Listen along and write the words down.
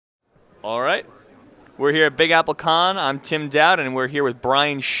All right. We're here at Big Apple Con. I'm Tim Dowd, and we're here with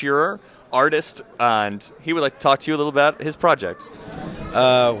Brian Shearer, artist, and he would like to talk to you a little about his project.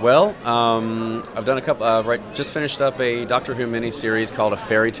 I've done a couple. Just finished up a Doctor Who miniseries called A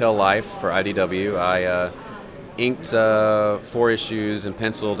Fairy Tale Life for IDW. I inked 4 issues and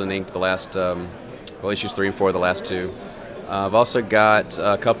penciled and inked the last, issues 3 and 4, the last 2. I've also got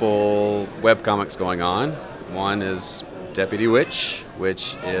a couple webcomics going on. One is Deputy Witch,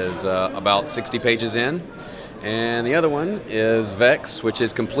 which is about 60 pages in. And the other one is Vex, which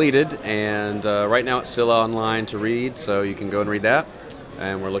is completed, and right now it's still online to read, so you can go and read that.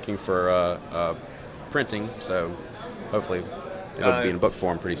 And we're looking for printing, so hopefully it'll be in book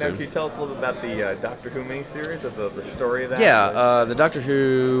form pretty soon. Can you tell us a little bit about the Doctor Who miniseries, of the story of that? Yeah, the Doctor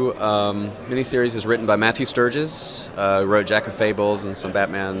Who miniseries is written by Matthew Sturges, who wrote Jack of Fables and some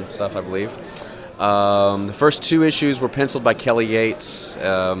Batman stuff, I believe. The first 2 issues were penciled by Kelly Yates.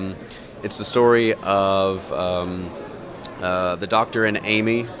 It's the story of the Doctor and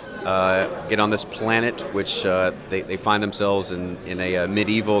Amy get on this planet, which they find themselves in a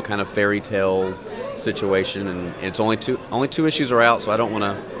medieval kind of fairy tale situation, and it's only two issues are out, so I'm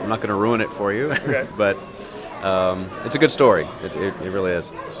not gonna ruin it for you. Okay. But it's a good story. It really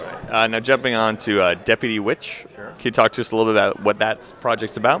is. Now jumping on to Deputy Witch. Sure. Can you talk to us a little bit about what that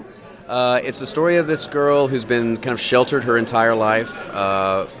project's about? It's the story of this girl who's been kind of sheltered her entire life.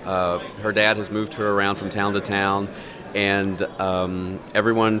 Her dad has moved her around from town to town, and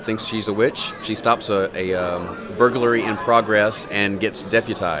everyone thinks she's a witch. She stops a burglary in progress and gets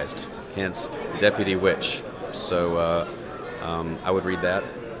deputized, hence Deputy Witch. So I would read that.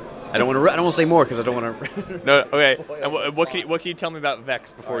 I don't want to say more because I don't want to. No, okay. And what can you tell me about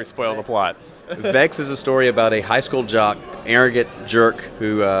Vex before we spoil the plot? Vex is a story about a high school jock, arrogant jerk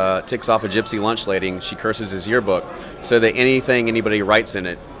who ticks off a gypsy lunch lady, and she curses his yearbook so that anything anybody writes in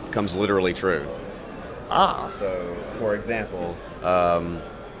it comes literally true. Ah. So, for example,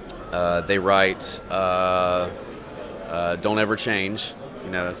 they write, "Don't ever change."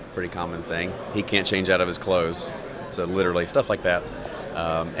 You know, that's a pretty common thing. He can't change out of his clothes. So literally, stuff like that.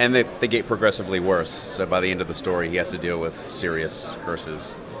 And they get progressively worse. So by the end of the story, he has to deal with serious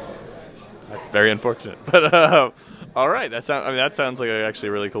curses. That's very unfortunate. But all right, that sounds like actually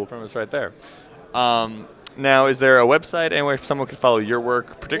a really cool premise right there. Now, is there a website anywhere someone could follow your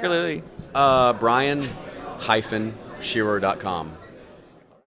work particularly? Brian-Shearer.com.